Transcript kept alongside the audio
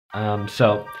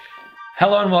So,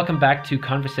 hello and welcome back to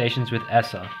Conversations with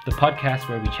ESSA, the podcast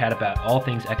where we chat about all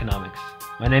things economics.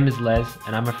 My name is Les,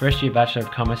 and I'm a first year Bachelor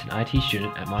of Commerce and IT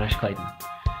student at Monash Clayton.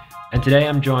 And today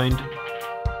I'm joined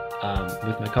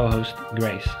with my co-host,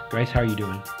 Grace. Grace, how are you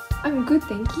doing? I'm good,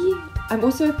 thank you. I'm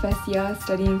also a first year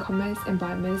studying commerce and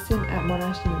biomedicine at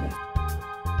Monash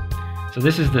University. So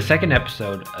this is the second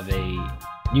episode of a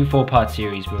new four-part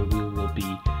series where we will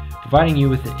be providing you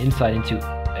with an insight into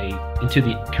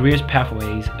the careers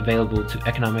pathways available to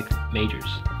economic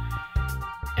majors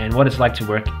and what it's like to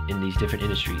work in these different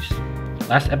industries.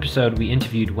 Last episode, we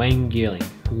interviewed Wayne Geerling,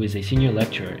 who is a senior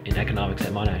lecturer in economics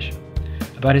at Monash,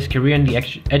 about his career in the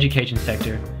education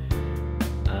sector.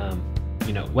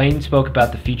 Wayne spoke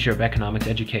about the future of economics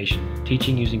education,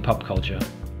 teaching using pop culture,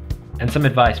 and some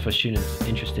advice for students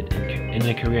interested in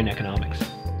a career in economics.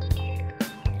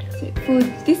 So for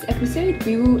this episode,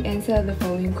 we will answer the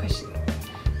following questions.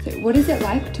 So what is it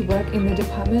like to work in the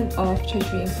Department of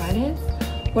Treasury and Finance?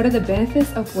 What are the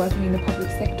benefits of working in the public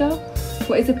sector?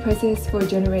 What is the process for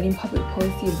generating public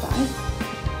policy advice?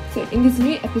 So in this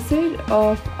new episode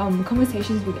of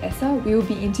Conversations with ESSA, we will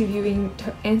be interviewing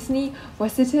Anthony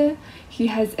Rossiter, who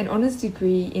has an honours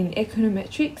degree in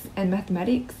econometrics and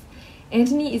mathematics.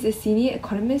 Anthony is a senior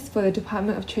economist for the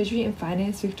Department of Treasury and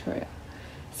Finance, Victoria.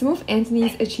 Some of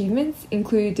Anthony's achievements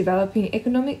include developing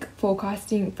economic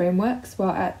forecasting frameworks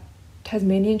while at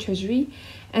Tasmanian Treasury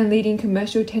and leading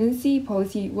commercial tenancy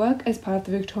policy work as part of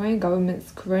the Victorian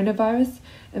Government's coronavirus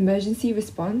emergency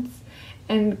response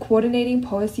and coordinating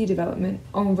policy development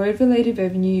on road-related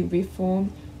revenue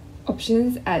reform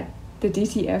options at the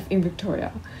DTF in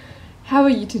Victoria. How are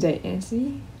you today,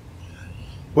 Anthony?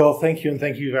 Well, thank you, and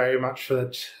thank you very much for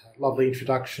that lovely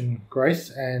introduction, Grace,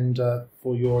 and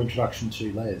for your introduction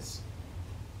to Les.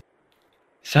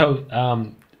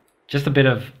 So, just a bit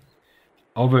of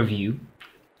overview.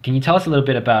 Can you tell us a little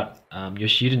bit about your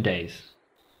student days?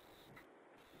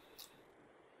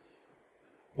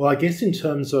 Well, I guess in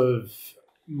terms of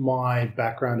my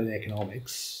background in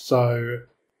economics, so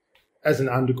as an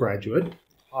undergraduate,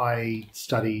 I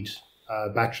studied a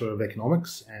Bachelor of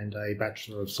Economics and a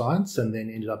Bachelor of Science, and then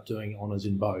ended up doing honours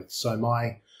in both. So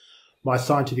my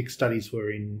scientific studies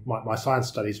were in my science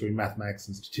studies were in mathematics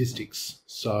and statistics.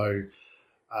 So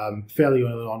fairly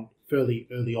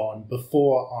early on,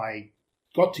 before I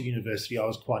got to university, I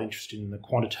was quite interested in the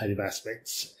quantitative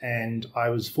aspects, and I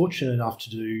was fortunate enough to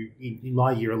do in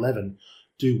my year 11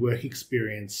 do work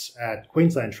experience at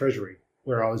Queensland Treasury,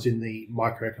 where I was in the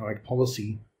microeconomic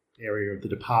policy area of the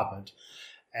department.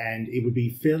 And it would be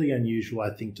fairly unusual, I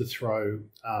think, to throw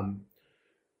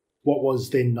what was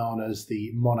then known as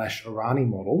the Monash-Irani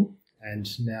model, and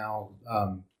now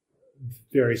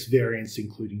various variants,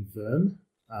 including VERM,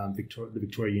 the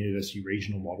Victoria University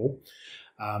Regional Model,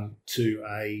 to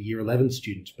a Year 11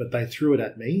 student. But they threw it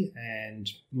at me,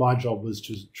 and my job was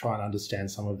to try and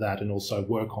understand some of that and also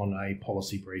work on a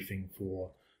policy briefing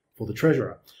for the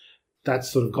Treasurer. That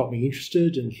sort of got me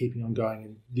interested and keeping on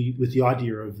going with the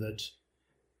idea of that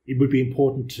it would be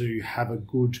important to have a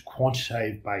good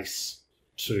quantitative base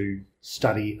to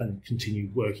study and continue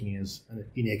working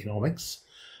in economics.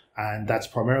 And that's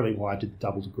primarily why I did the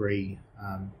double degree.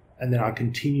 And then I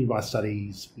continued my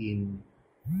studies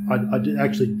I did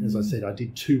actually, as I said, I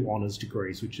did 2 honours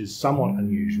degrees, which is somewhat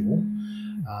unusual.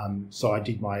 So I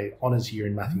did my honours year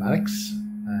in mathematics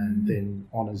and then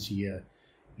honours year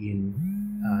in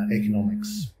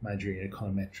economics, majoring in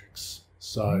econometrics.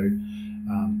 So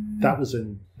that was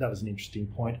an interesting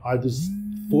point. I was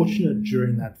fortunate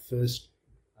during that first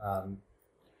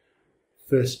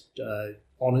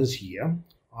honours year.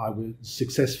 I was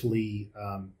successfully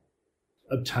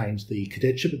obtained the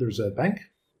cadetship at the Reserve Bank,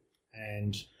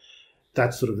 and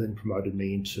that sort of then promoted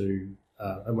me into.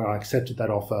 And when I accepted that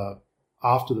offer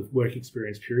after the work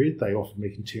experience period, they offered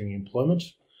me continuing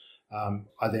employment.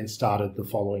 I then started the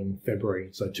following February.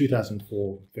 So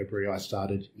 2004 February, I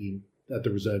started at the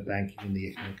Reserve Bank in the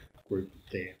economic group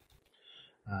there.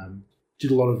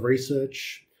 Did a lot of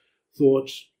research, thought,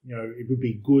 it would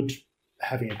be good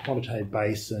having a quantitative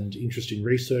base and interest in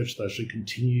research, so I should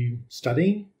continue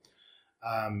studying.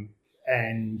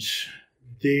 And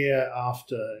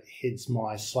thereafter heads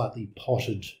my slightly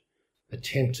potted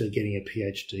attempt at getting a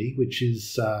PhD, which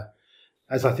is,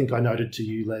 as I think I noted to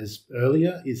you, Les,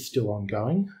 earlier, is still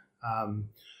ongoing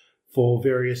for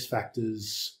various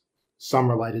factors,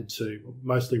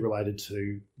 mostly related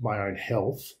to my own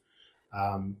health.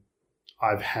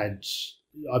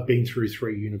 I've been through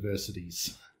 3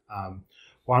 universities.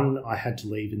 One, I had to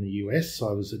leave in the US, so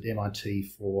I was at MIT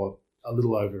for a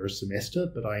little over a semester,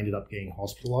 but I ended up getting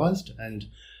hospitalised, and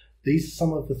these are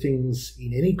some of the things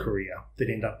in any career that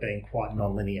end up being quite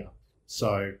non-linear.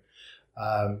 So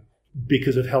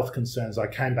because of health concerns, I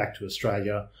came back to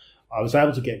Australia. I was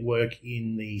able to get work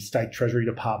in the State Treasury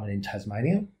Department in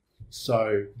Tasmania.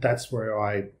 So that's where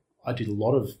I did a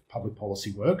lot of public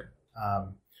policy work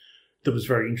that was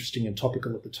very interesting and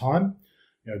topical at the time.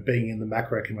 You know, being in the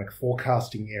macroeconomic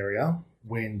forecasting area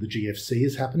when the GFC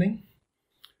is happening,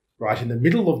 right in the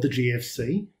middle of the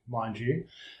GFC, mind you,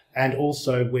 and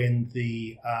also when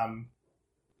the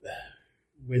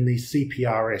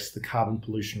CPRS, the Carbon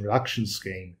Pollution Reduction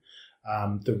Scheme,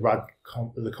 the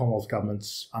Commonwealth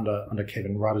government's under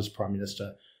Kevin Rudd as Prime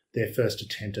Minister, their first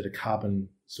attempt at a carbon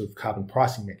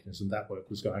pricing mechanism, that work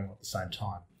was going on at the same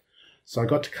time. So I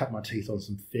got to cut my teeth on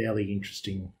some very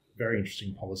interesting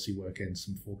policy work and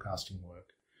some forecasting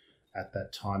work at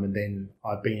that time. And then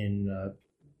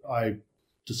I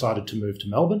decided to move to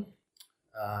Melbourne,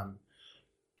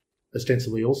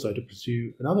 ostensibly also to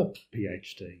pursue another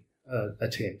PhD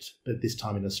attempt, but this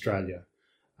time in Australia.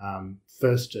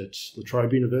 First at La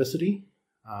Trobe University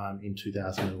in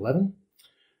 2011,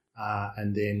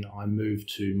 and then I moved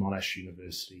to Monash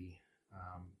University,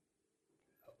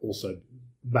 also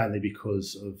mainly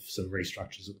because of some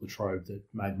restructures at La Trobe that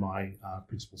made my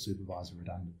principal supervisor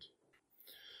redundant.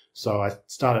 So I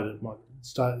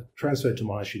transferred to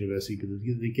Monash University, but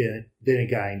then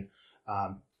again,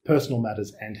 personal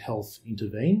matters and health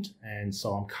intervened, and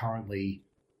so I'm currently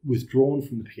withdrawn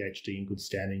from the PhD in good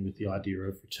standing with the idea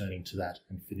of returning to that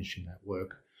and finishing that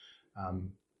work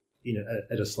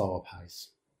at a slower pace.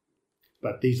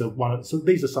 But these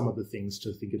are some of the things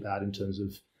to think about in terms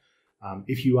of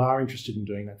if you are interested in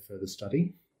doing that further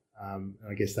study, and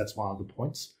I guess that's one of the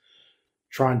points,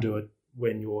 try and do it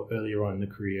when you're earlier on in the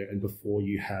career and before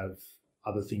you have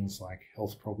other things like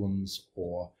health problems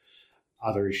or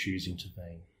other issues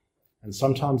intervene. And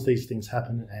sometimes these things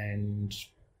happen and,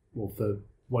 well, for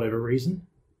whatever reason,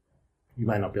 you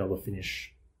may not be able to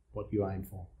finish what you aim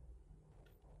for.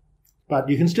 But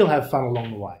you can still have fun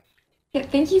along the way. Yeah,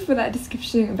 thank you for that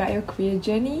description about your career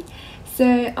journey.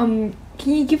 So, can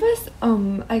you give us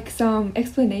some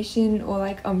explanation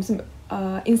or some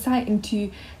insight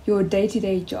into your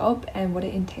day-to-day job and what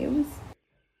it entails?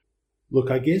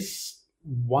 Look, I guess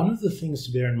one of the things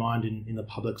to bear in mind in the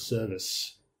public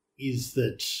service is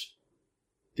that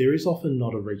there is often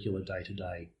not a regular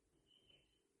day-to-day.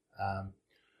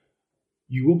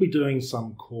 You will be doing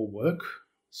some core work.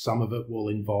 Some of it will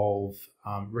involve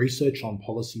research on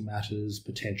policy matters,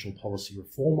 potential policy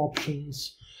reform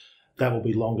options. That will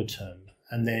be longer term.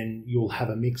 And then you'll have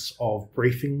a mix of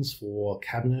briefings for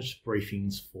cabinet,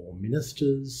 briefings for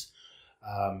ministers,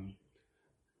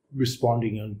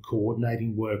 responding and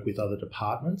coordinating work with other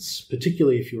departments,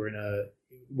 particularly if you're in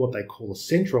what they call a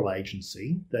central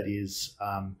agency, that is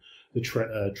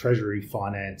the Treasury,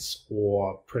 Finance,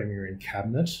 or Premier in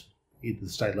Cabinet at the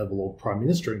state level, or Prime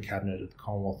Minister in Cabinet at the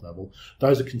Commonwealth level.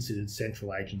 Those are considered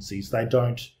central agencies. They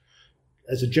don't,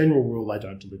 as a general rule, they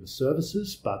don't deliver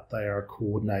services, but they are a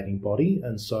coordinating body.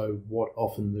 And so what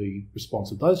often the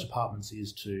response of those departments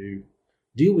is to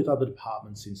deal with other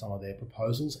departments in some of their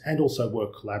proposals and also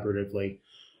work collaboratively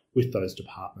with those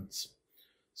departments.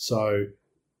 So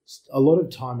a lot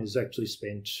of time is actually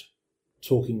spent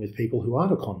talking with people who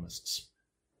aren't economists.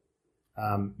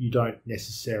 You don't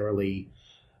necessarily,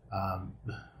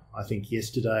 I think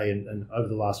yesterday and over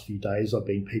the last few days, I've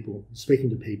been speaking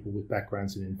to people with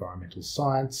backgrounds in environmental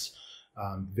science,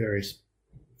 various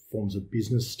forms of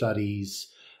business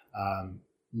studies,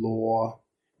 law,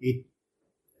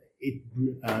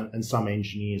 and some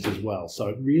engineers as well. So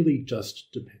it really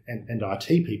just and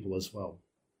IT people as well.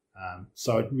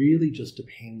 So it really just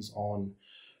depends on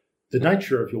the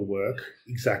nature of your work,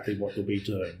 exactly what you'll be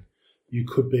doing. You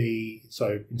could be,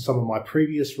 so in some of my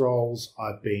previous roles,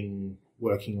 I've been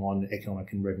working on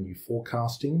economic and revenue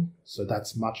forecasting. So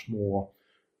that's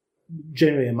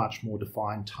generally a much more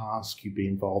defined task. You'd be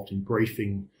involved in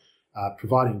briefing,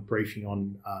 providing briefing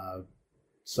on,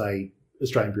 say,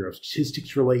 Australian Bureau of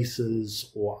Statistics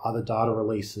releases or other data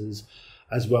releases,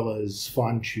 as well as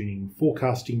fine-tuning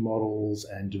forecasting models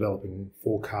and developing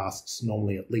forecasts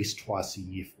normally at least twice a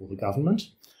year for the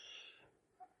government.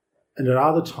 And at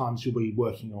other times, you'll be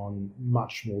working on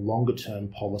much more longer-term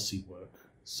policy work.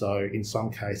 So in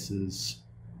some cases,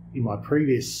 in my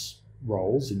previous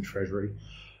roles in Treasury,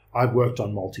 I've worked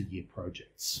on multi-year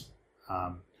projects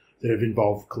that have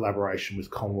involved collaboration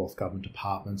with Commonwealth government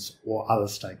departments or other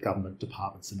state government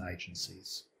departments and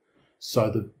agencies.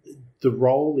 So the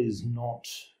role is not,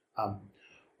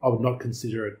 I would not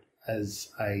consider it as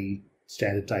a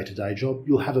standard day-to-day job.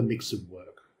 You'll have a mix of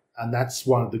work. And that's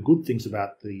one of the good things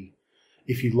about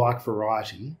if you like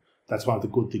variety, That's one of the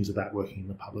good things about working in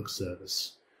the public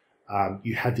service.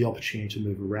 You have the opportunity to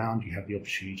move around. You have the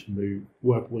opportunity to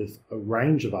work with a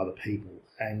range of other people.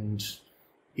 And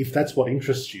if that's what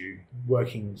interests you,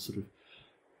 working sort of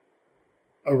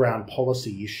around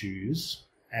policy issues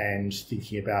and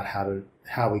thinking about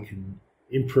how we can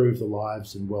improve the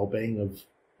lives and well-being of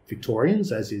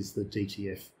Victorians, as is the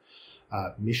DTF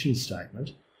mission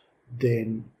statement,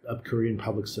 then a career in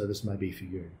public service may be for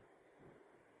you.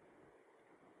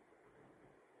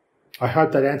 I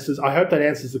hope that answers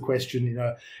the question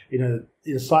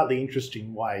in a slightly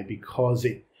interesting way, because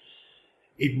it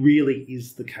really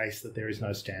is the case that there is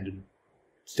no standard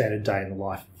day in the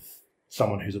life of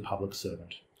someone who's a public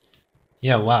servant.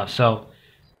 Yeah, wow. So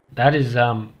that is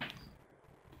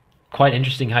quite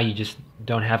interesting how you just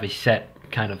don't have a set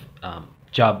kind of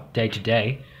job day to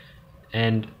day.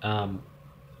 And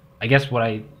I guess what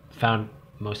I found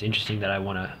most interesting that I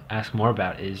want to ask more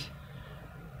about is,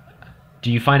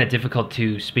 do you find it difficult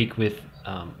to speak with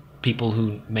people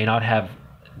who may not have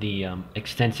the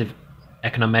extensive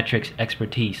econometrics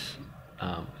expertise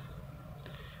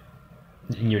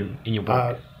in your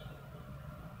work?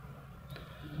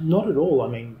 Not at all. I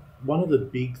mean, one of the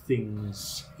big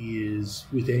things is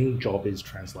with any job is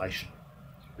translation,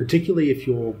 particularly if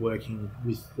you're working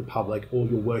with the public or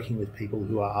you're working with people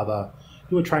who are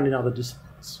trained in other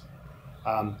disciplines.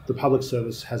 The public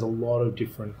service has a lot of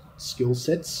different skill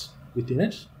sets within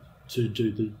it to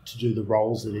do the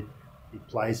roles that it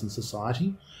plays in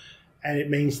society, and it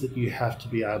means that you have to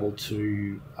be able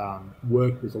to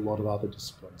work with a lot of other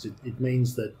disciplines. It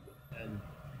means that, and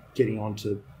getting on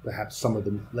to perhaps some of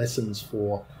the lessons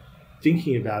for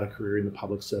thinking about a career in the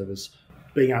public service,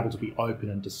 being able to be open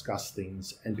and discuss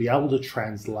things and be able to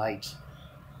translate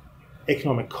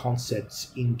economic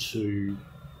concepts into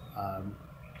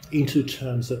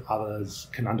terms that others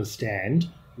can understand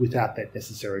without that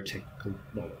necessary technical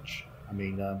knowledge. I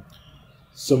mean,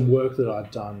 some work that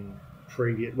I've done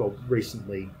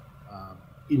recently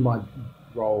in my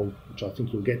role, which I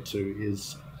think you'll get to,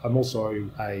 is I'm also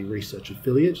a research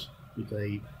affiliate with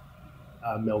the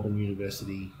Melbourne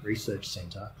University Research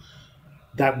Centre.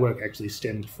 That work actually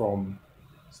stemmed from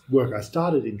work I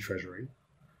started in Treasury,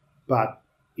 but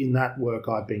in that work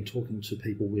I've been talking to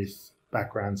people with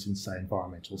backgrounds in, say,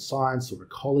 environmental science or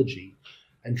ecology,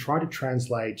 and try to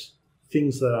translate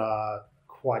things that are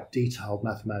quite detailed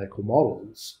mathematical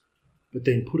models, but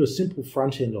then put a simple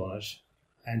front end on it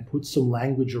and put some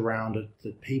language around it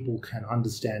that people can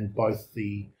understand, both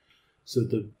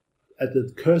at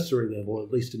the cursory level,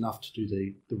 at least enough to do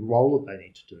the role that they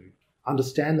need to do,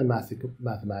 understand the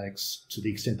mathematics to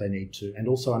the extent they need to, and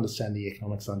also understand the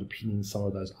economics underpinning some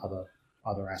of those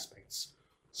other aspects.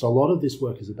 So a lot of this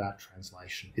work is about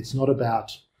translation. It's not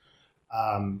about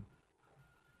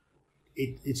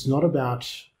it's not about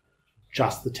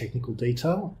just the technical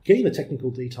detail. Getting the technical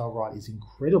detail right is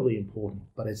incredibly important,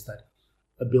 but it's that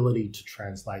ability to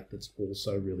translate that's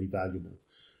also really valuable,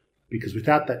 because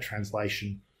without that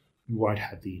translation, you won't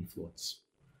have the influence.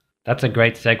 That's a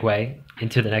great segue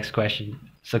into the next question.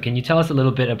 So can you tell us a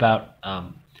little bit about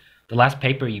the last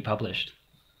paper you published?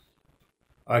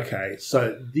 Okay,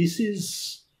 so this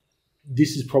is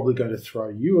probably going to throw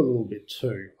you a little bit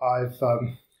too. I've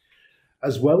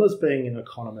as well as being an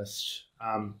economist,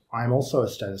 I am also a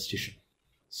statistician,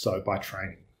 so by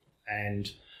training. And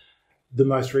the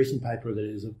most recent paper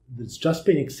that's just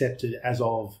been accepted as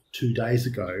of 2 days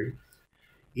ago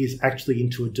is actually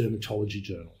into a dermatology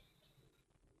journal.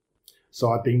 So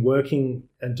I've been working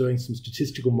and doing some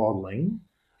statistical modelling,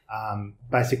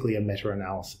 basically a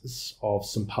meta-analysis of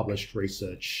some published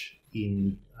research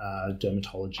in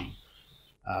dermatology,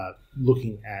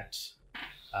 looking at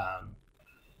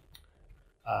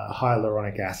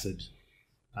hyaluronic acid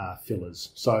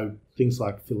fillers. So things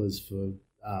like fillers for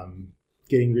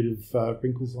getting rid of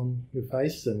wrinkles on your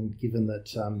face, and given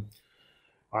that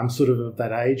I'm sort of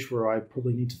that age where I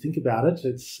probably need to think about it,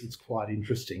 it's quite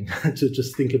interesting to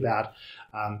just think about.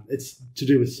 It's to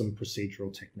do with some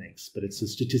procedural techniques, but it's a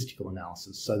statistical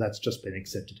analysis. So that's just been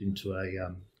accepted into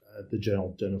the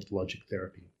journal Dermatologic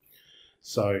Therapy.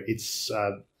 So it's,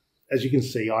 as you can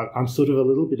see, I'm sort of a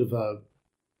little bit of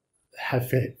have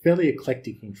fairly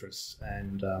eclectic interests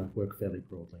and work fairly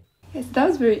broadly. Yes, that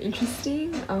was very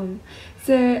interesting.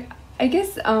 So I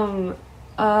guess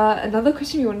another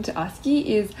question we wanted to ask you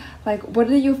is, what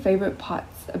are your favourite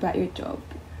parts about your job?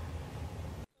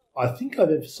 I think I've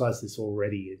emphasised this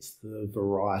already. It's the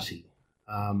variety.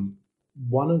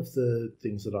 One of the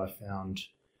things that I found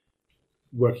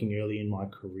working early in my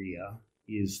career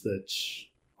is that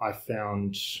I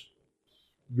found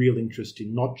real interest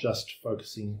in not just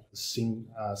focusing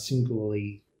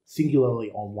singularly singularly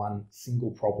on one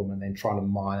single problem and then trying to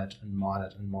mine it,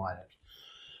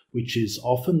 which is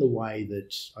often the way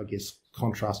that, I guess,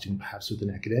 contrasting perhaps with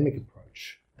an academic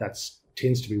approach, that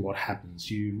tends to be what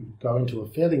happens. You go into a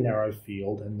fairly narrow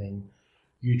field and then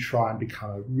you try and become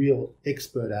a real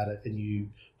expert at it, and you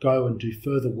go and do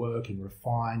further work and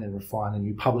refine, and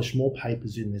you publish more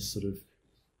papers in this sort of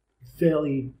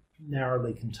fairly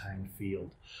narrowly contained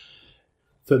field.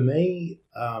 For me,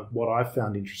 what I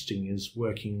found interesting is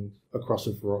working across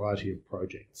a variety of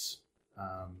projects.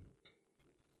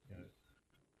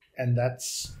 And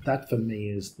that for me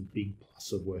is the big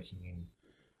plus of working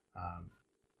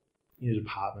in a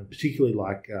department, particularly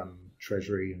like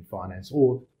Treasury and Finance,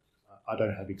 or I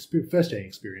don't have first-hand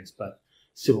experience, but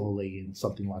similarly in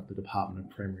something like the Department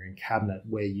of Premier and Cabinet,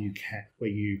 where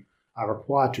you are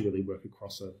required to really work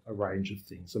across a range of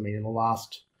things. I mean,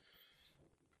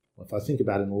 if I think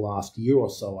about it, in the last year or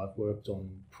so, I've worked on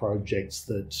projects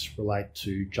that relate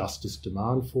to justice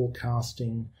demand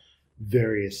forecasting,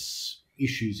 various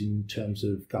issues in terms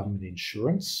of government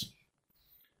insurance,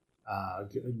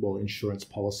 insurance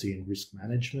policy and risk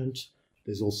management.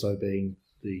 There's also been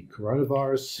the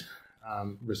coronavirus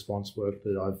response work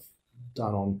that I've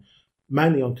done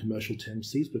mainly on commercial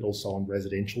tenancies, but also on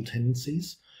residential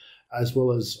tenancies, as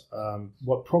well as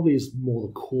what probably is more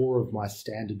the core of my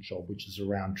standard job, which is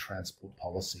around transport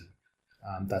policy.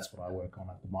 That's what I work on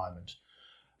at the moment.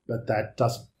 But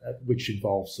which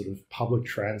involves sort of public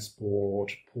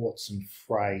transport, ports and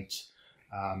freight,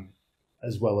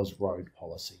 as well as road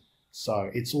policy.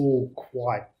 So it's all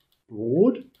quite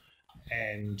broad,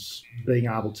 and being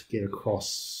able to get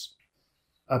across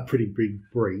a pretty big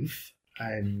brief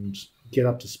and get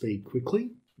up to speed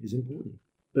quickly is important.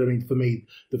 But I mean, for me,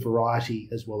 the variety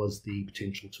as well as the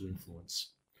potential to influence,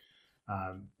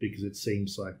 because it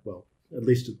seems like, well, at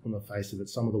least on the face of it,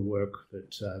 some of the work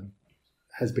that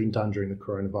has been done during the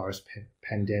coronavirus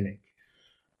pandemic,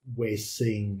 we're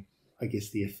seeing, I guess,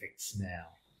 the effects now.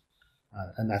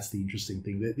 And that's the interesting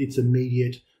thing, that it's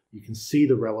immediate. You can see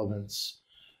the relevance.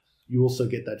 You also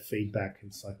get that feedback.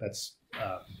 It's like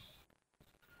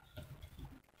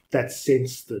that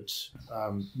sense that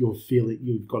you're feeling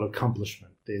you've got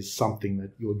accomplishment. There's something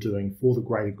that you're doing for the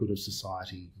greater good of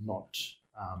society, not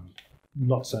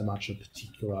so much a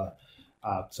particular,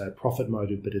 say, profit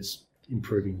motive, but it's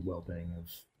improving the well-being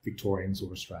of Victorians or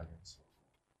Australians.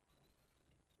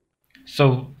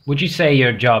 So would you say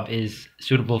your job is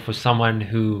suitable for someone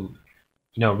who,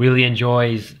 really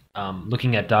enjoys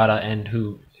looking at data and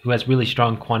who has really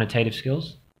strong quantitative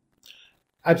skills?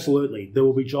 Absolutely. There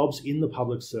will be jobs in the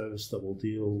public service that will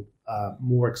deal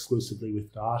more exclusively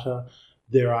with data.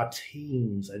 There are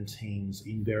teams and teams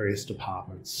in various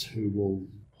departments who will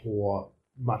pore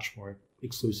much more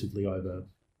exclusively over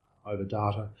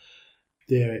data.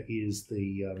 There is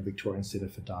the Victorian Centre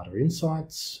for Data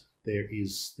Insights. There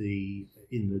is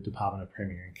in the Department of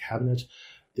Premier and Cabinet,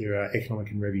 there are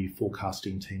economic and revenue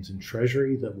forecasting teams in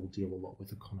Treasury that will deal a lot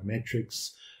with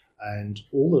econometrics. And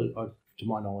to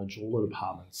my knowledge, all the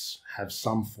departments have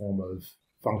some form of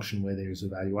function where there is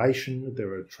evaluation.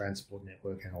 There are transport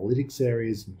network analytics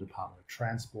areas in the Department of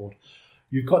Transport.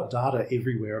 You've got data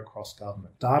everywhere across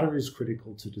government. Data is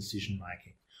critical to decision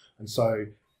making. And so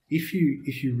if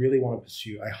you really want to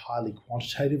pursue a highly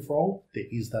quantitative role, there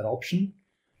is that option.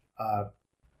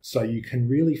 So you can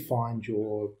really find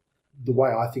the way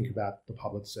I think about the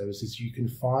public service is you can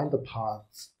find the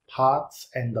parts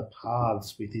and the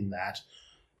paths within that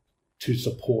to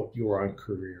support your own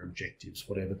career objectives,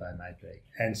 whatever they may be,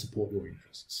 and support your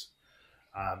interests.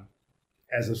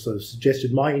 As I sort of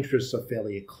suggested, my interests are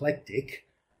fairly eclectic,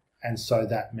 and so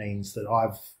that means that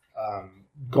I've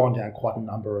gone down quite a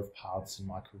number of paths in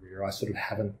my career. I sort of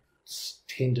haven't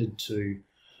tended to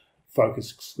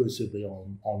focus exclusively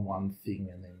on one thing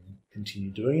and then continue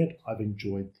doing it. I've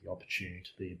enjoyed the opportunity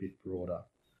to be a bit broader.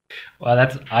 Well,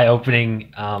 that's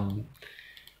eye-opening,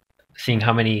 seeing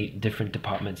how many different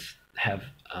departments have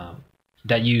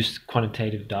that use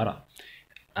quantitative data.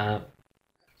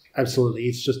 Absolutely.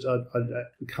 It's just I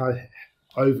can't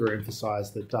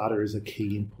overemphasize that data is a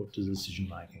key input to decision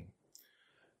making.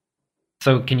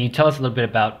 So can you tell us a little bit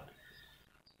about,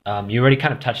 you already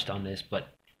kind of touched on this, but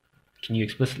can you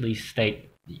explicitly state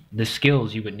the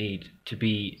skills you would need to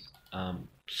be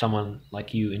someone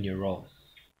like you in your role?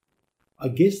 I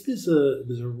guess there's a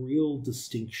real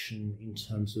distinction in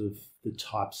terms of the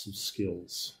types of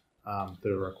skills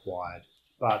that are required.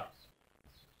 But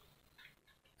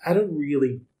at a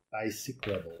really basic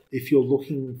level, if you're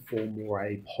looking for more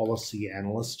a policy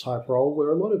analyst type role,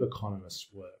 where a lot of economists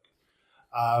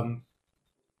work,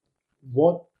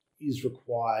 what is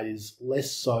required is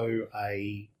less so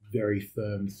a very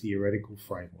firm theoretical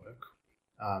framework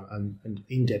and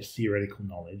in-depth theoretical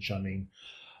knowledge. I mean,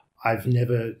 I've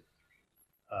never,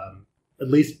 at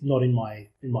least not in my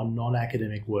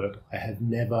non-academic work, I have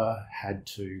never had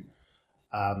to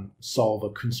solve a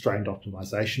constrained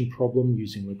optimization problem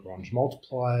using Lagrange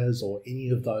multipliers or any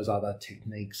of those other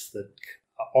techniques that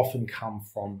often come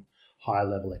from higher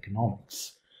level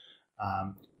economics.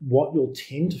 What you'll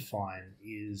tend to find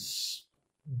is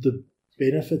the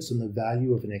benefits and the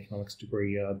value of an economics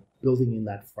degree are building in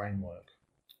that framework,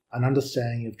 an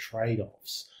understanding of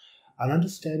trade-offs, an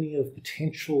understanding of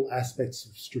potential aspects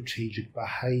of strategic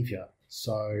behaviour.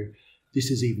 So this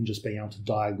is even just being able to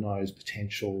diagnose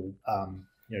potential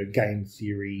game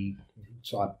theory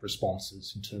type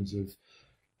responses in terms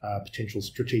of potential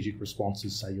strategic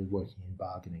responses, say you're working in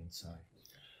bargaining. So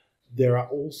there are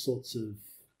all sorts of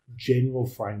general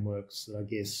frameworks that I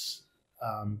guess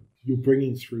you're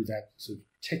bringing through that sort of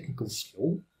technical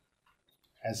skill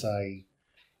as a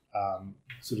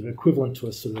sort of equivalent to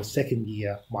a sort of second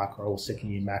year micro or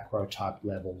second year macro type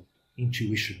level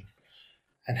intuition,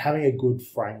 and having a good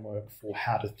framework for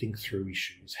how to think through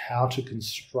issues, how to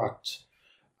construct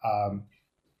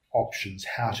options,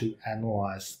 how to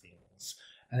analyse things.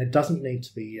 And it doesn't need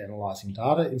to be analysing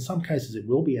data. In some cases, it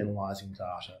will be analysing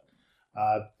data,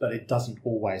 but it doesn't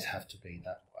always have to be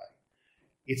that way.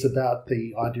 It's about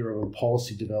the idea of a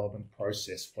policy development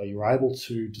process where you're able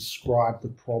to describe the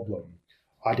problem,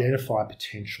 identify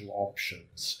potential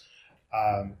options,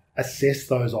 assess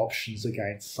those options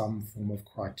against some form of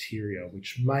criteria,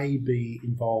 which may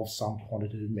involve some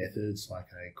quantitative methods like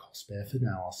a cost-benefit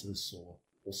analysis or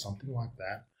something like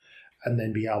that, and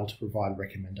then be able to provide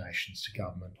recommendations to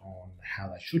government on how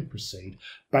they should proceed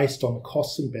based on the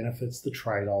costs and benefits, the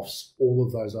trade-offs, all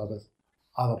of those other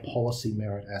policy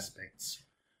merit aspects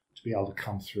to be able to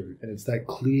come through. And it's that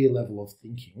clear level of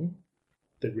thinking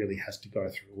that really has to go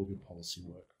through all of your policy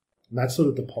work. And that's sort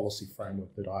of the policy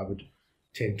framework that I would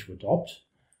tend to adopt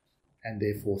and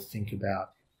therefore think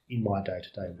about in my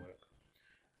day-to-day work.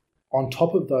 On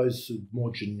top of those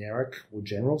more generic or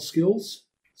general skills,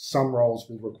 some roles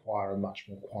will require a much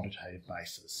more quantitative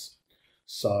basis.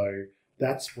 So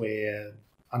that's where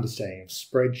understanding of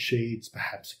spreadsheets,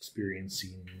 perhaps experience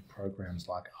in programs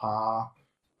like R,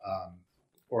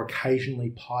 or occasionally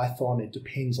Python. It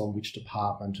depends on which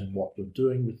department and what you're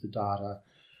doing with the data.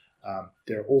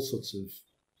 There are all sorts of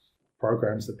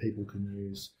programs that people can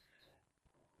use.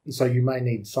 And so you may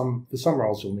need for some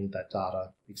roles you'll need that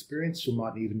data experience. You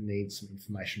might even need some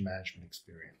information management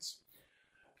experience.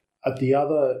 At the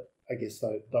other, I guess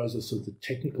those are sort of the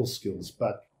technical skills,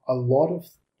 but a lot of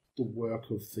the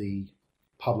work of the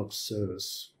public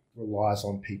service relies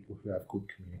on people who have good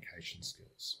communication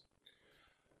skills.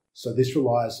 So this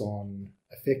relies on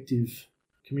effective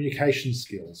communication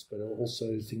skills, but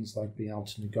also things like being able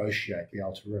to negotiate, being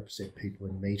able to represent people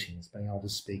in meetings, being able to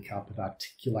speak up and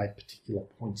articulate particular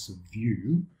points of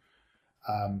view,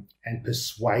 and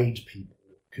persuade people,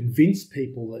 convince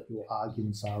people that your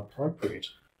arguments are appropriate.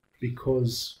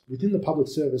 Because within the public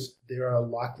service, there are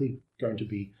likely going to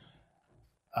be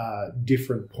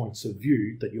different points of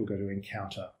view that you're going to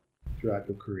encounter throughout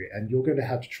your career. And you're going to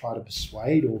have to try to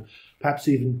persuade or perhaps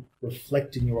even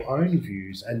reflect in your own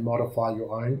views and modify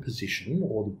your own position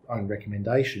or the own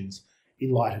recommendations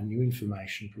in light of new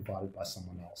information provided by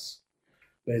someone else.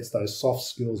 But it's those soft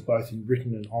skills, both in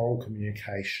written and oral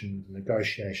communication,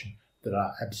 negotiation, that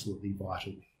are absolutely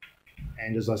vital.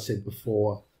 And as I said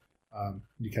before,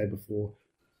 indicated before,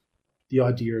 the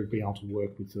idea of being able to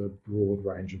work with a broad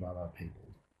range of other people.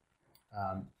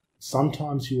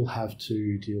 Sometimes you will have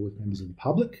to deal with members of the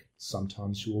public.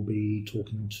 Sometimes you will be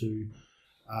talking to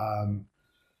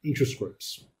interest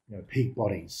groups, peak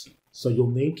bodies. So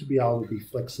you'll need to be able to be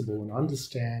flexible and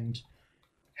understand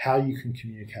how you can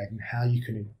communicate and how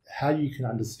you can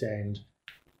understand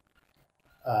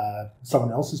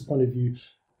someone else's point of view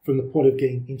from the point of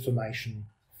getting information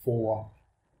for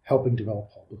helping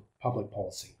develop public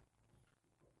policy.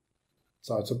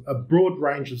 So it's a broad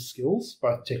range of skills,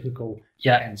 both technical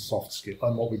and soft skills,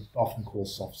 and what we often call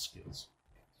soft skills.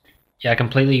 Yeah, I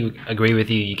completely agree with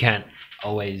you. You can't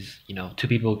always, two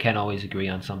people can't always agree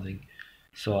on something.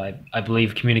 So I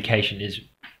believe communication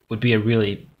would be a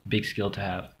really big skill to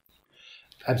have.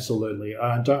 Absolutely.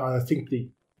 I think I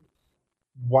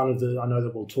know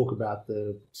that we'll talk about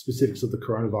the specifics of the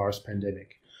coronavirus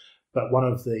pandemic, but one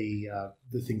of the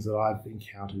things that I've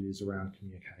encountered is around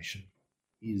communication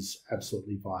is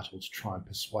absolutely vital to try and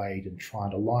persuade and try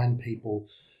and align people,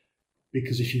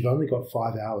 because if you've only got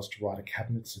 5 hours to write a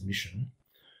cabinet submission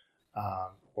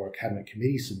or a cabinet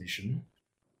committee submission,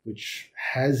 which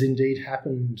has indeed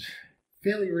happened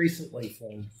fairly recently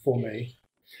for me.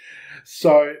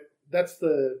 So that's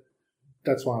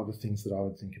one of the things that I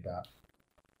would think about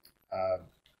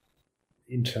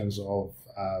in terms of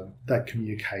that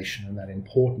communication and that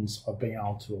importance of being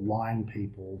able to align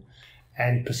people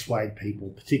and persuade people,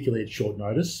 particularly at short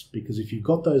notice, because if you've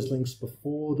got those links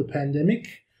before the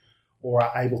pandemic or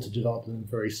are able to develop them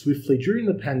very swiftly during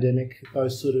the pandemic,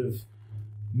 those sort of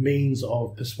means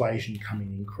of persuasion come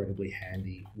in incredibly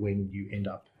handy when you end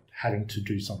up having to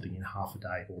do something in half a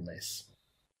day or less.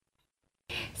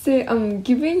 So,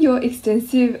 given your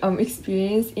extensive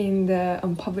experience in the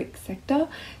public sector,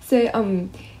 so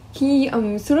can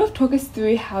you sort of talk us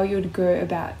through how you would go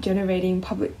about generating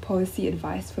public policy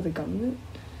advice for the government?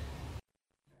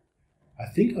 I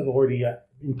think I've already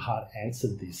in part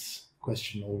answered this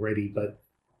question already, but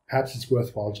perhaps it's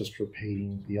worthwhile just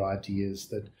repeating the ideas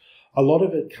that a lot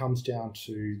of it comes down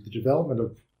to the development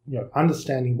of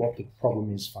understanding what the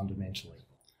problem is fundamentally.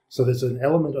 So there's an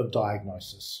element of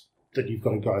diagnosis that you've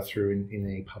got to go through in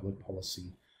any public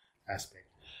policy aspect.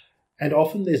 And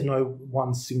often there's no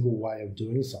one single way of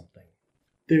doing something.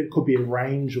 There could be a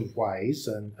range of ways,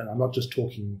 and I'm not just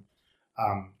talking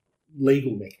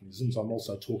legal mechanisms, I'm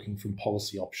also talking from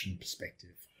policy option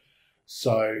perspective.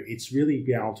 So it's really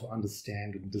being able to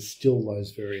understand and distill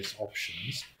those various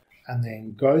options and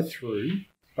then go through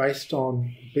based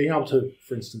on being able to,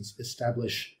 for instance,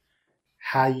 establish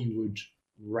how you would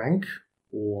rank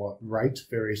or rate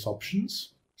various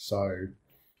options. So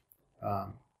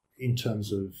in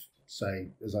terms of, say,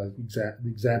 as an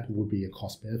example would be a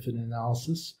cost-benefit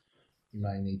analysis, you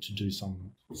may need to do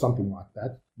something like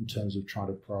that in terms of trying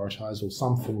to prioritise, or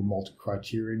some form of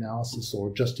multi-criteria analysis,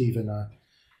 or just even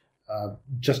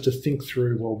just to think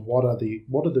through, well, what are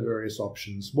the various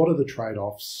options, what are the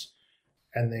trade-offs,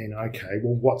 and then, okay,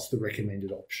 well, what's the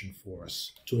recommended option for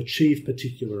us to achieve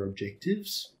particular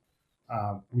objectives?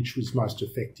 Which was most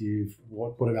effective?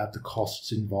 What about the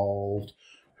costs involved?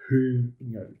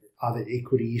 Are there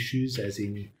equity issues, as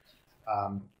in,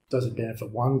 does it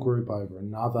benefit one group over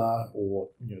another, or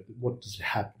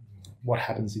what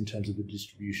happens in terms of the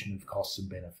distribution of costs and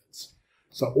benefits?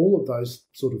 So all of those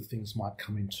sort of things might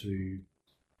come into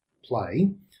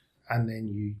play, and then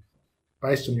you,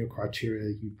 based on your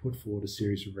criteria, you put forward a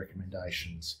series of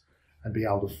recommendations and be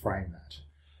able to frame that.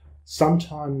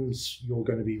 Sometimes you're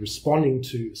going to be responding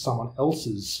to someone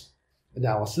else's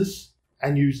analysis,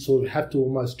 and you sort of have to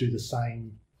almost do the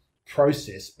same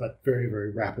process, but very,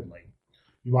 very rapidly.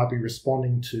 You might be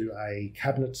responding to a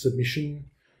cabinet submission,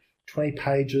 20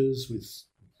 pages with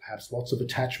perhaps lots of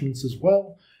attachments as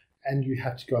well, and you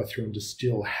have to go through and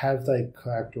distill, have they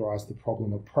characterised the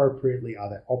problem appropriately? Are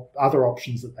there other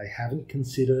options that they haven't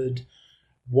considered?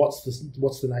 What's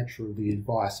the nature of the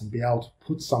advice? And be able to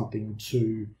put something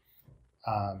to,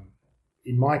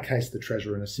 in my case, the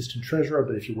Treasurer and Assistant Treasurer,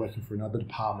 but if you're working for another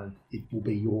department, it will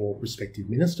be your respective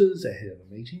ministers ahead of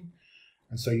a meeting.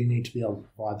 And so you need to be able to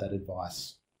provide that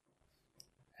advice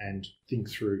and think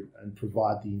through and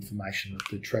provide the information that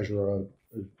the Treasurer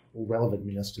or relevant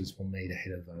ministers will need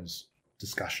ahead of those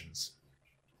discussions.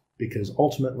 Because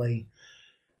ultimately,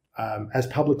 as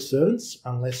public servants,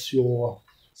 unless you're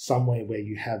somewhere where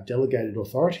you have delegated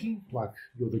authority, like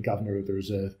you're the Governor of the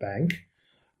Reserve Bank,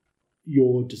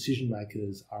 your decision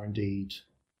makers are indeed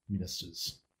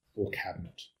ministers or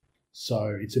cabinet.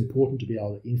 So it's important to be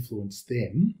able to influence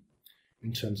them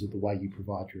in terms of the way you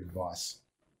provide your advice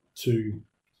to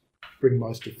bring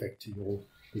most effect to your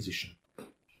position.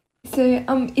 So,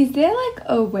 is there like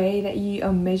a way that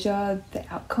you measure the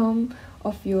outcome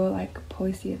of your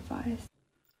policy advice?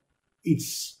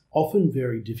 It's often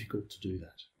very difficult to do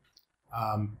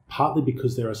that, partly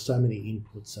because there are so many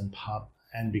inputs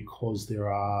and because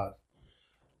there are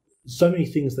so many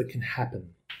things that can happen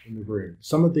in the room.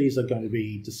 Some of these are going to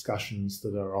be discussions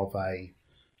that are of a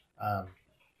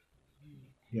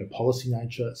policy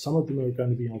nature. Some of them are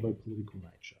going to be of a political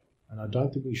nature. And I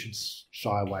don't think we should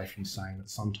shy away from saying that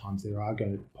sometimes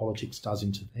politics does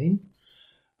intervene.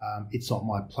 It's not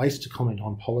my place to comment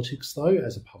on politics, though,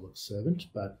 as a public servant,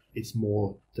 but it's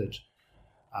more that,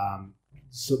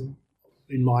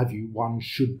 in my view, one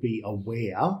should be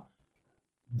aware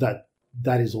that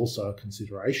that is also a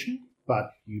consideration,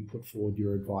 but you put forward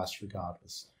your advice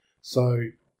regardless. So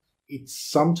it's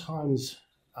sometimes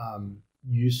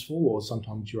useful, or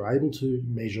sometimes you're able to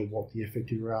measure what the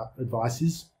effect of your advice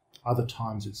is. Other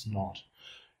times it's not.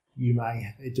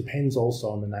 It depends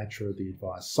also on the nature of the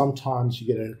advice. Sometimes you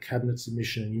get a cabinet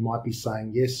submission and you might be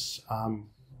saying, yes,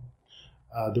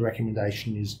 the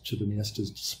recommendation is to the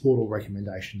ministers to support all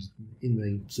recommendations in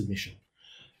the submission.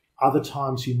 Other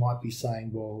times you might be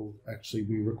saying, well, actually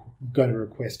we're going to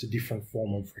request a different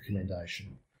form of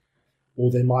recommendation. Or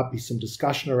there might be some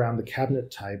discussion around the cabinet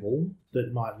table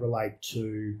that might relate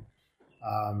to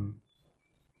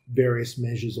various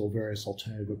measures or various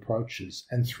alternative approaches.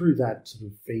 And through that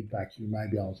sort of feedback, you may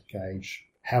be able to gauge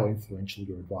how influential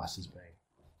your advice has been.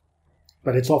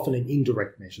 But it's often an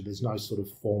indirect measure. There's no sort of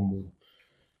formal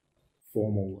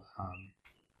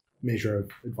measure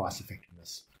of advice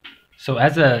effectiveness. So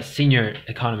as a senior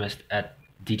economist at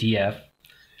DTF,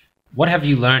 what have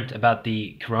you learned about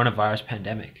the coronavirus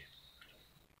pandemic?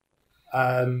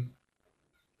 I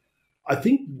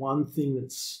think one thing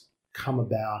that's come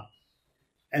about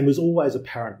and was always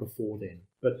apparent before then,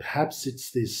 but perhaps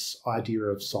it's this idea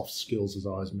of soft skills, as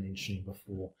I was mentioning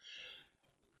before.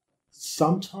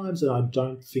 Sometimes, and I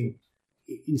don't think,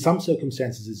 in some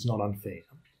circumstances it's not unfair,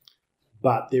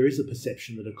 but there is a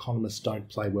perception that economists don't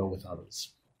play well with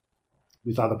others,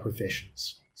 with other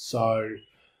professions. So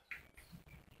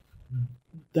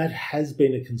that has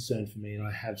been a concern for me, and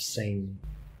I have seen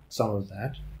some of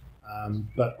that.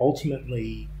 But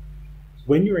ultimately,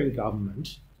 when you're in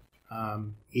government,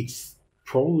 it's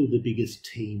probably the biggest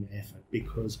team effort,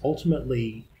 because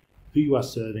ultimately who you are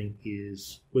serving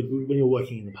is, when you're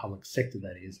working in the public sector,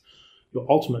 that is, your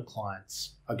ultimate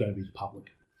clients are going to be the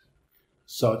public.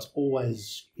 So it's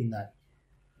always in that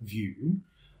view.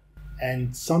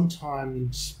 And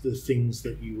sometimes the things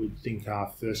that you would think are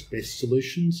first best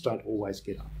solutions don't always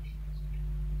get up.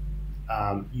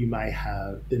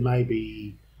 There may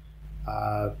be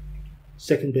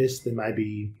second best, there may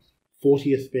be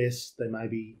 40th best, there may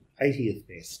be 80th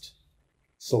best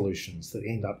solutions that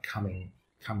end up coming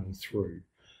through.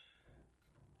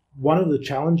 One of the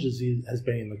challenges has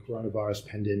been in the coronavirus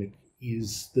pandemic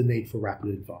is the need for rapid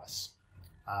advice.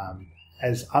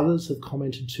 As others have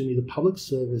commented to me, the public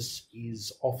service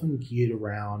is often geared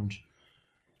around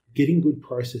getting good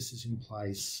processes in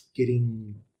place,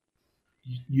 getting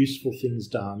useful things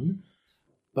done,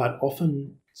 but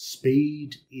often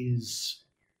speed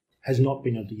has not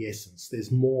been of the essence.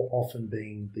 There's more often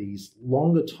been these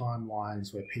longer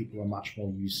timelines where people are much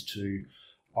more used to,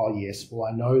 oh yes,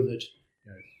 well I know that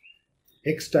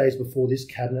X days before this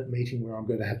cabinet meeting where I'm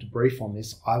going to have to brief on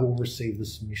this, I will receive the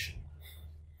submission.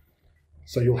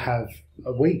 So you'll have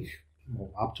a week, or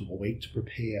up to a week, to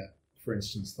prepare, for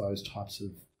instance, those types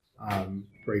of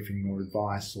briefing or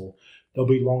advice, or there'll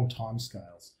be long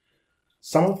timescales.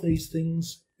 Some of these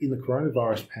things in the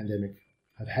coronavirus pandemic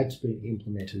have had to be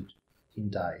implemented in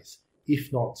days,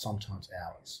 if not sometimes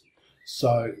hours.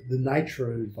 So the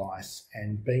nature of advice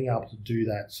and being able to do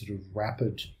that sort of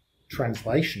rapid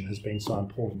translation has been so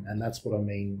important. And that's what I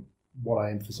mean, what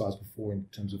I emphasised before in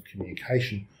terms of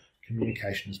communication.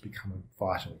 Communication has become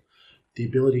vital. The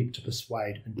ability to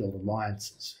persuade and build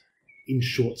alliances in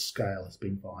short scale has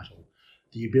been vital.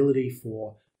 The ability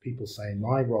for people, say in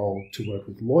my role, to work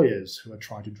with lawyers who are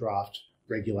trying to draft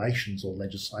regulations or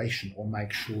legislation or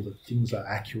make sure that things are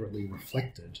accurately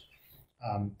reflected.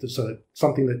 So that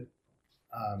something that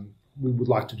we would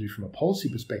like to do from a policy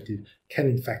perspective can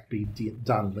in fact be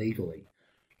done legally.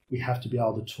 We have to be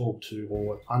able to talk to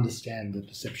or understand the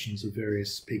perceptions of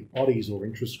various peak bodies or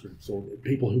interest groups or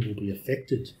people who will be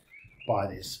affected by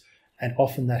this. And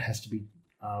often that has to be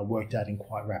worked out in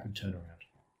quite rapid turnaround.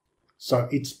 So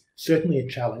it's certainly a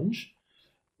challenge,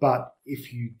 but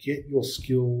if you get your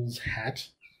skills hat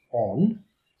on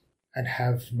and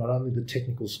have not only the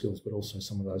technical skills, but also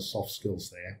some of those soft skills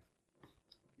there,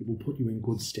 it will put you in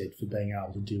good stead for being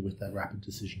able to deal with that rapid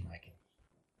decision making.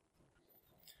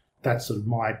 That's sort of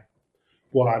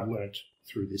what I've learnt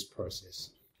through this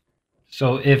process.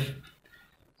 So if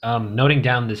noting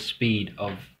down the speed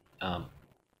of,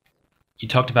 you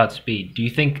talked about speed, do you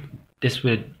think this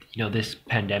would, this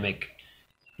pandemic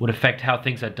would affect how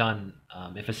things are done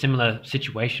if a similar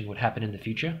situation would happen in the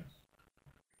future?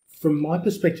 From my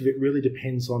perspective, it really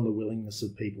depends on the willingness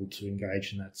of people to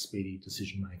engage in that speedy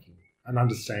decision making and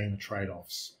understanding the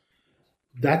trade-offs.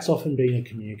 That's often been a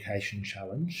communication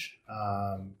challenge,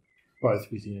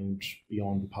 both within and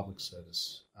beyond the public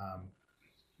service.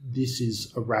 This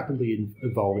is a rapidly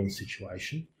evolving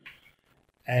situation.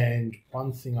 And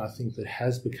one thing I think that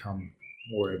has become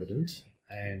more evident,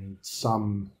 and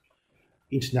some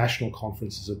international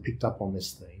conferences have picked up on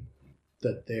this theme,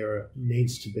 that there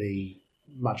needs to be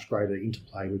much greater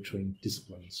interplay between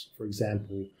disciplines. For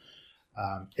example,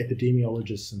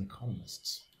 epidemiologists and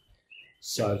economists.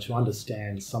 So to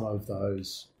understand some of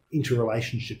those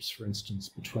interrelationships, for instance,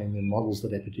 between the models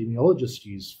that epidemiologists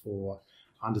use for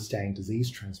understanding disease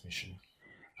transmission,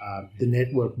 the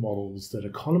network models that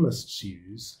economists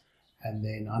use, and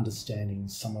then understanding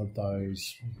some of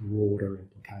those broader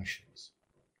implications.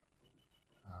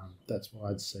 That's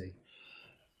what I'd see.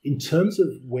 In terms of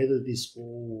whether this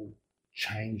all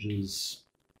changes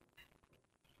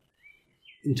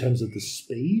in terms of the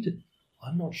speed,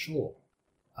 I'm not sure.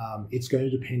 It's going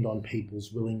to depend on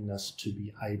people's willingness to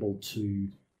be able to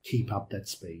keep up that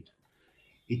speed.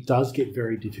 It does get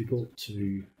very difficult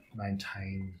to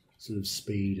maintain sort of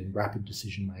speed and rapid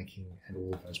decision making and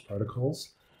all of those protocols.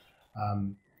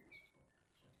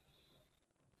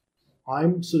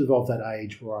 I'm sort of that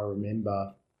age where I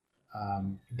remember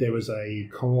there was a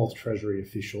Commonwealth Treasury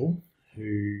official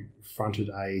who fronted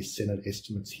a Senate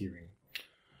estimates hearing.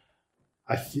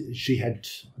 She had,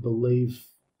 I believe,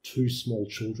 2 small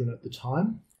children at the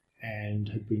time, and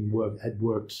had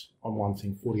worked on one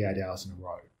thing 48 hours in a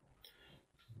row.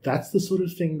 That's the sort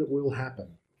of thing that will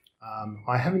happen.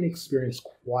 I haven't experienced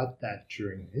quite that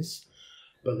during this,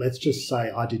 but let's just say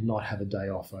I did not have a day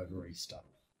off over Easter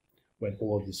when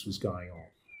all of this was going on.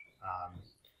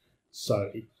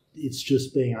 So it's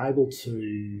just being able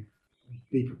to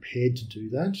be prepared to do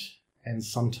that, and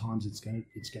sometimes it's going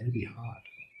to be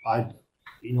hard.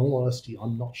 In all honesty,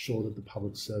 I'm not sure that the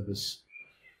public service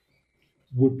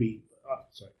would be.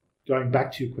 Going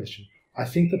back to your question, I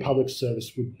think the public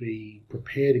service would be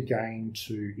prepared again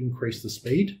to increase the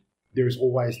speed. There is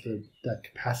always that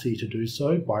capacity to do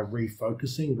so by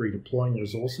refocusing, redeploying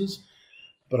resources,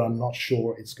 but I'm not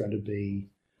sure it's going to be.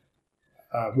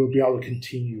 We'll be able to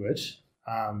continue it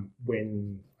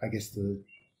when, I guess, the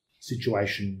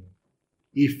situation,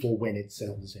 if or when it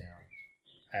settles down,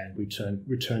 and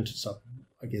return to some,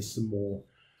 I guess, some more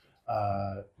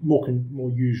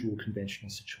usual conventional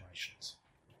situations.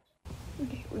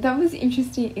 Okay, that was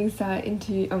interesting insight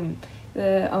into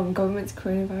the government's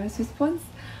coronavirus response.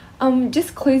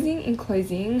 Just in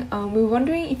closing, we're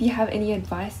wondering if you have any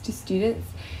advice to students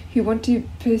who want to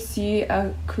pursue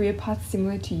a career path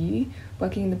similar to you,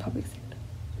 working in the public sector.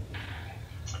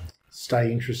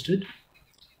 Stay interested.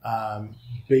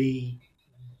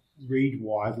 Read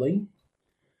widely,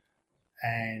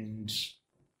 and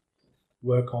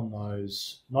work on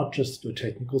those, not just the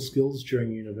technical skills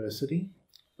during university,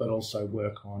 but also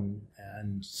work on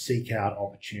and seek out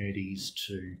opportunities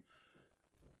to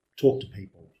talk to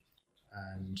people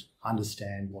and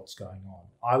understand what's going on.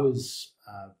 I was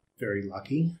very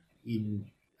lucky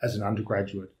as an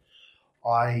undergraduate.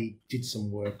 I did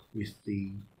some work with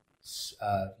SEDA,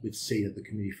 the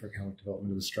Committee for Economic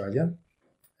Development of Australia,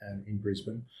 in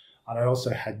Brisbane. And I also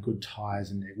had good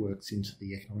ties and networks into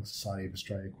the Economic Society of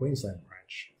Australia Queensland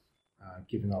branch,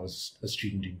 given I was a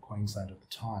student in Queensland at the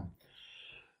time.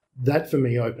 That for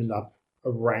me opened up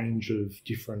a range of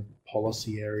different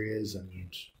policy areas and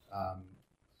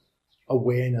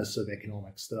awareness of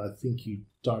economics that I think you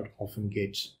don't often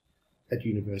get at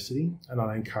university. And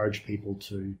I encourage people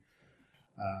to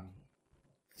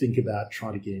think about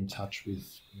trying to get in touch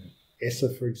with ESSA,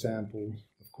 for example,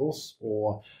 of course,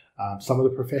 or some of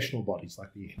the professional bodies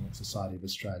like the Economic Society of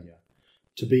Australia,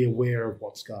 to be aware of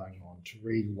what's going on, to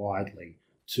read widely,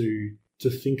 to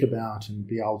think about and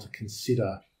be able to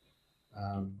consider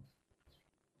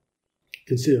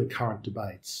current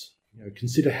debates.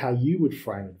 Consider how you would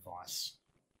frame advice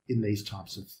in these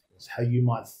types of things, how you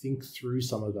might think through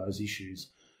some of those issues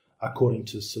according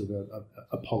to sort of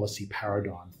a policy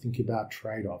paradigm. Think about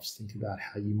trade-offs. Think about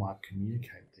how you might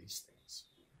communicate these things.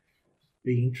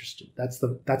 Be interested. That's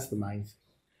the main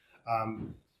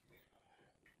thing.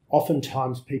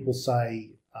 Oftentimes people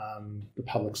say the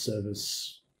public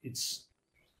service,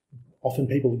 often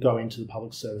people who go into the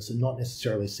public service are not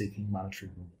necessarily seeking monetary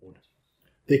reward.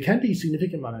 There can be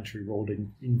significant monetary reward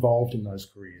involved in those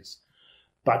careers,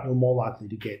 but you're more likely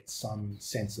to get some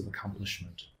sense of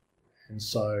accomplishment. And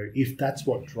so if that's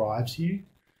what drives you,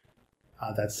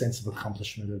 that sense of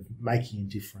accomplishment of making a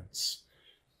difference,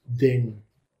 then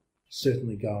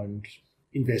certainly go and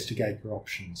investigate your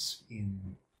options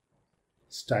in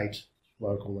state,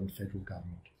 local and federal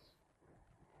government.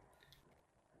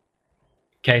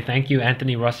 Okay, thank you,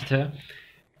 Anthony Rossiter,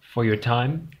 for your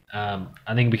time.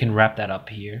 I think we can wrap that up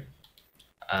here.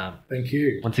 Thank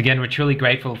you. Once again, we're truly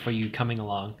grateful for you coming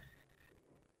along.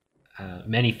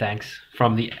 Many thanks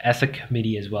from the ESSA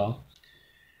committee as well.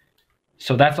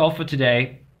 So that's all for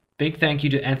today. Big thank you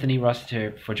to Anthony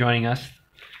Rossiter for joining us.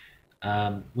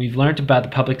 We've learned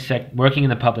about working in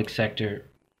the public sector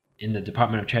in the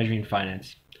Department of Treasury and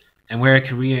Finance, and where a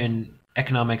career in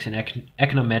economics and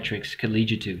econometrics could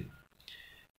lead you to.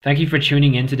 Thank you for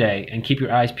tuning in today, and keep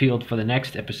your eyes peeled for the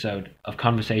next episode of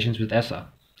Conversations with ESSA.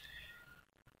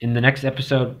 In the next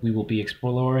episode, we will be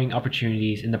exploring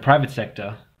opportunities in the private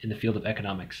sector in the field of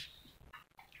economics.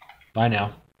 Bye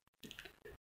now.